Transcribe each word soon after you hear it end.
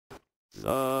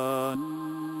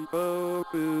残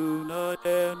酷な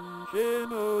天使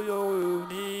のよ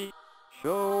うに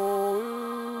少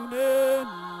年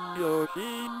よ神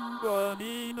話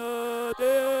になって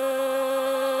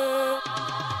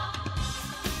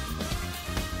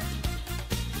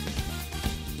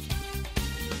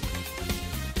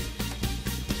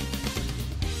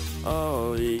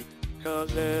青い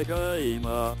風が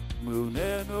今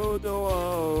胸のド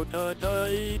アを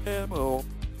叩いても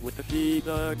私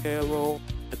だけを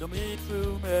見つ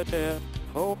めて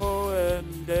微笑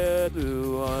んで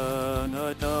るあ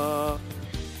なた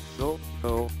そっ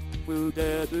と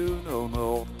腕るの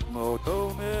も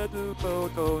求めるこ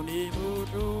とに夢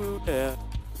中で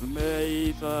運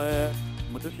命さえ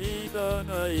私じゃ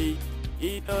ない痛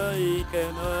いけ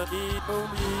な瞳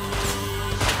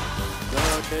だ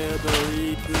けど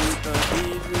いつか気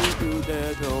づく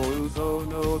でしょうそ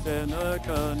の背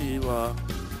中には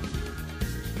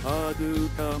遥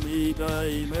か未来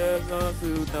目指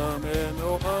すため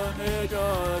の羽が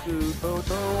あること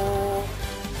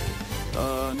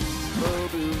残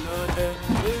酷な天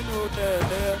使の手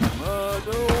で窓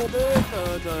辺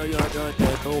輝がて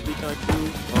飛び立つ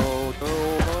ほと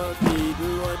ばしる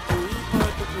熱いパ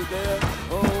トスで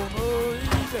思い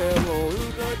出を裏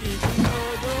切るな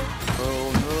どこ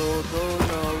の空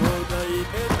を抱い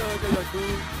て輝く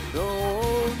少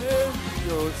年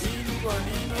よ神話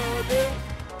にな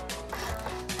れ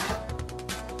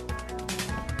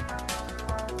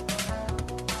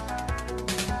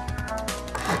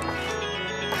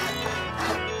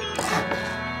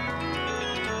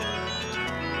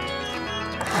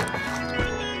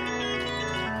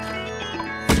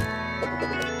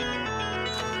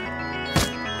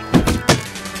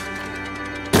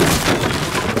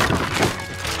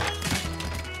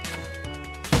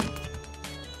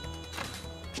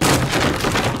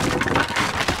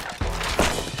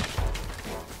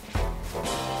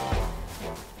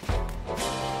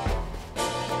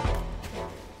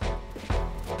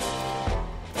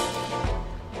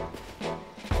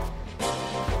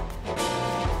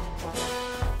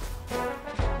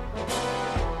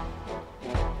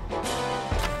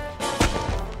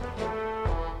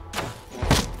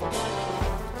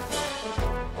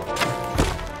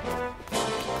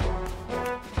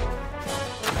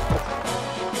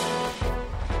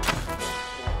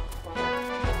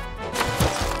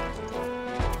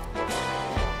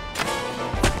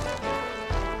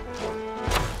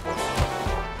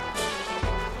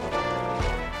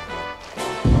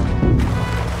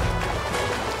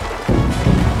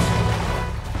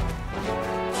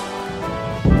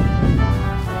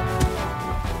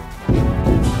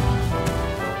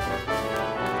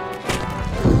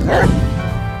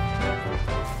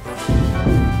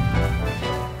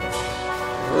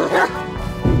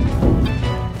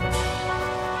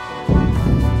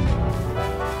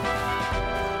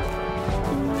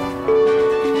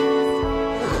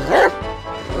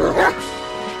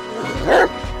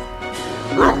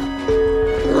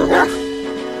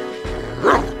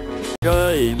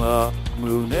今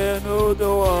胸の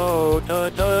ドアを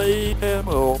叩いて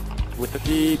も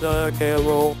私だけ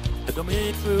を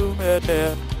見つめ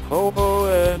て微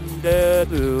笑んで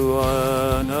る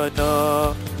あな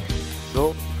た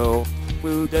そっと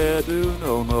腕る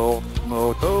のも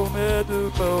求め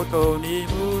ることに夢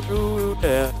中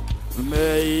で運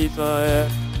命さえ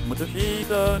私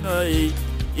じゃない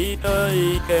痛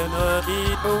いけな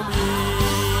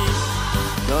瞳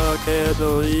だけ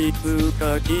どいつ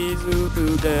か気づ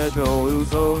くでしょう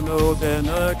その背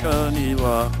中に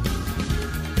は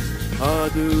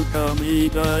遥か未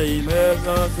来目指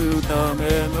すため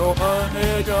の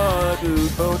羽がある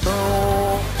こと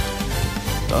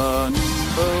残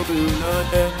酷な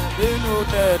天使の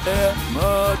手で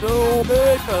窓辺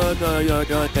輝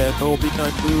がて飛び立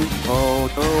つほ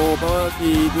とばし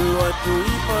る熱い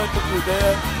パトスで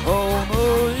思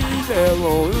い出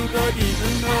を裏切る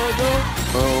など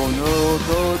この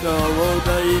空を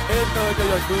抱いて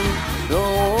輝く少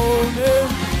年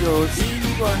よ神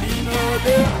話にな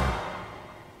れ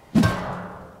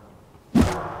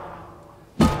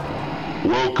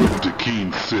Welcome to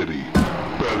Keene City,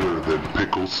 better than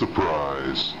Pickle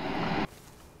Surprise.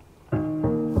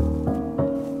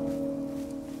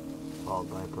 Followed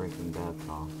by Breaking Bad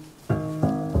song.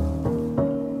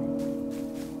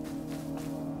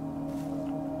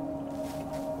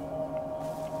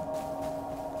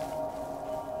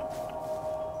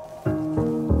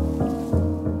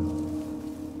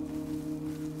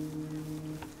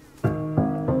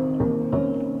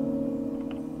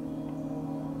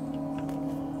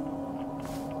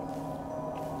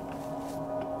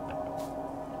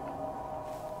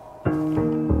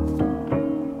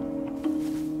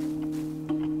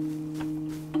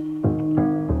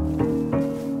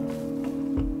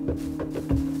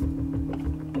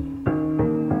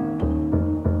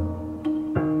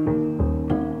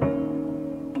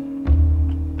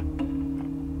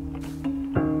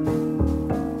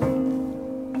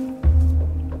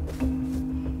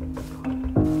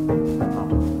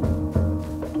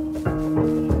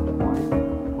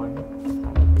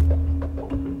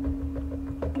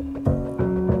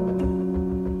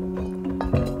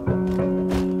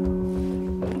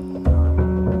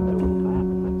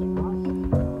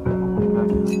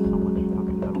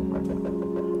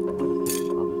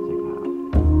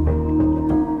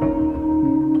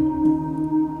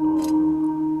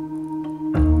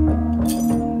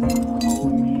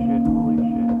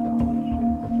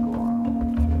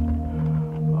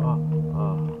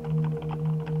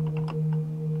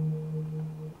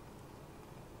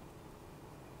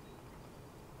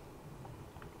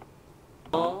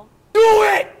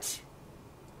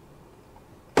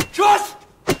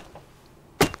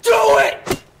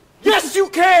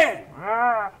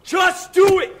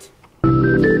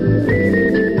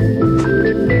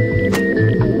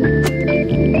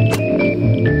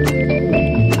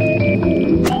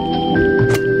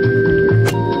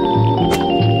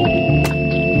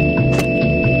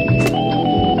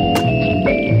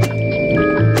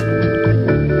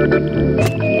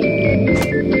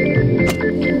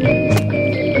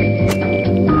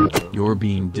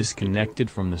 been disconnected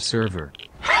from the server.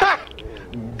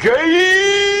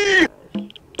 Gay!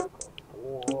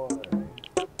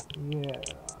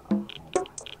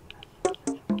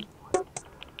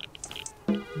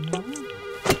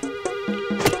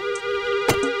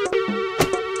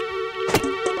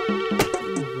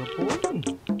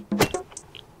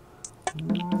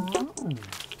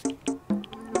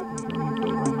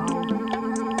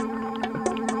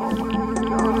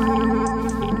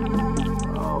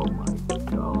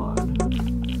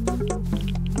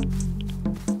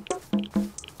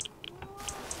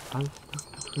 I'm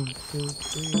stuck between two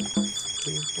trees.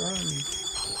 Please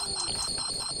run.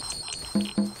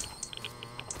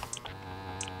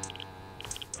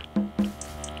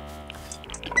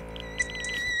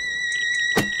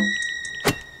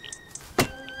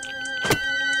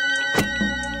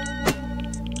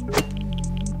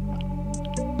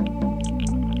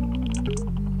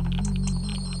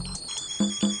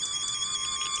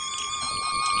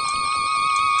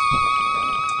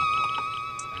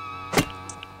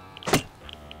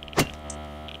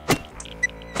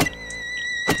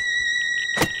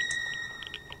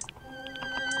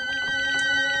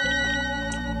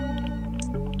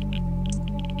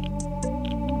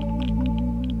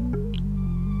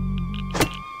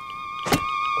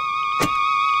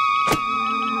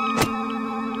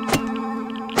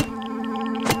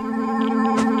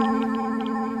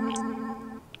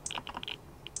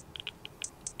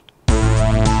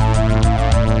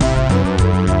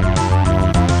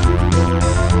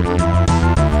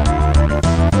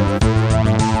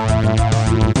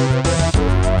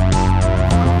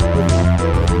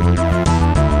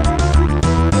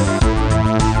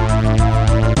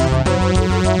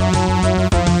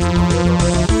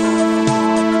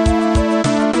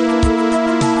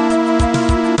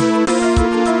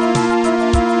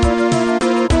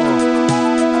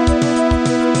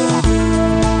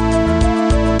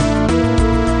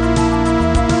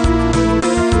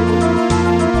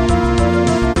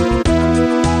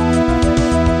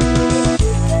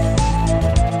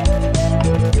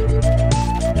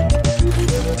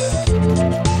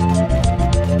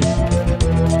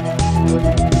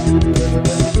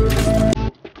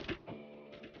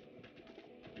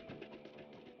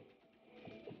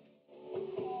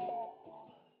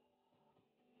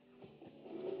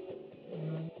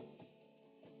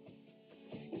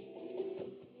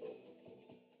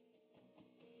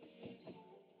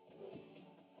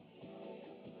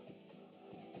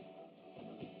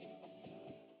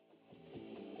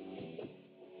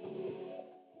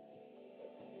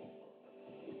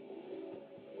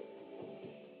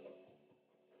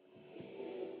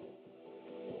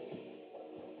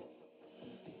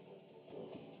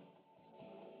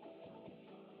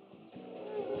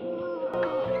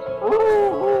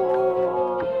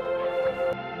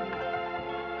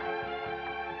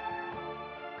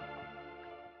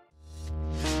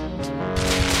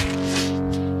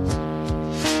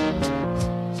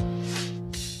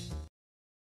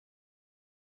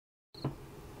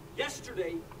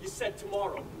 Yesterday, you said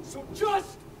tomorrow. So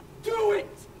just do it!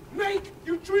 Make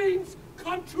your dreams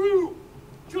come true!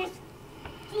 Just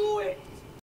do it!